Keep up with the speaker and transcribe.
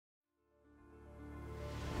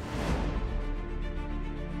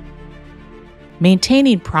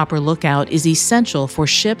Maintaining proper lookout is essential for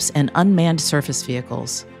ships and unmanned surface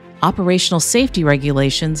vehicles. Operational safety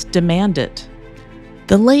regulations demand it.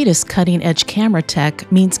 The latest cutting-edge camera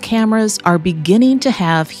tech means cameras are beginning to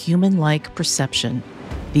have human-like perception.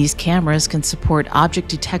 These cameras can support object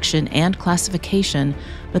detection and classification,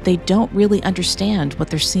 but they don't really understand what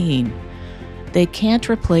they're seeing. They can't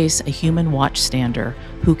replace a human watchstander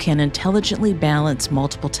who can intelligently balance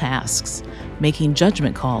multiple tasks, making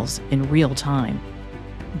judgment calls in real time.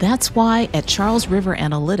 That's why at Charles River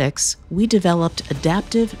Analytics, we developed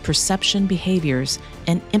adaptive perception behaviors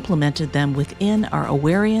and implemented them within our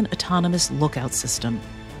Awarion autonomous lookout system.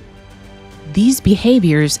 These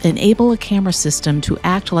behaviors enable a camera system to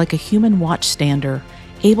act like a human watchstander,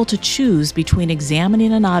 able to choose between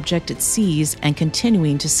examining an object it sees and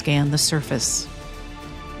continuing to scan the surface.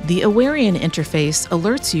 The Awarion interface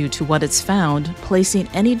alerts you to what it's found, placing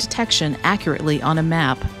any detection accurately on a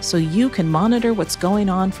map so you can monitor what's going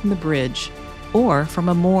on from the bridge or from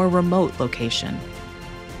a more remote location.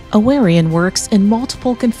 Awarion works in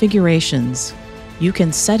multiple configurations. You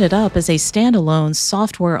can set it up as a standalone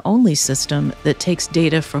software-only system that takes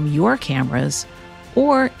data from your cameras,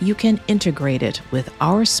 or you can integrate it with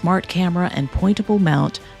our smart camera and pointable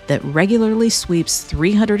mount that regularly sweeps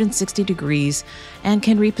 360 degrees and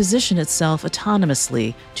can reposition itself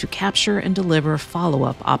autonomously to capture and deliver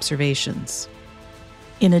follow-up observations.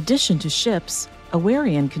 In addition to ships,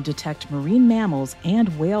 Awarion can detect marine mammals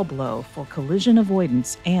and whale blow for collision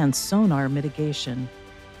avoidance and sonar mitigation.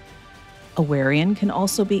 Awarion can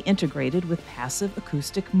also be integrated with passive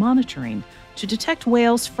acoustic monitoring to detect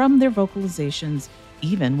whales from their vocalizations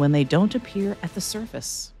even when they don't appear at the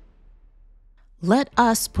surface. Let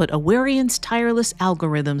us put Awarion's tireless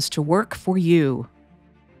algorithms to work for you.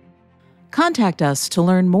 Contact us to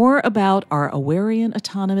learn more about our Awarion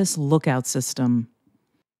autonomous lookout system.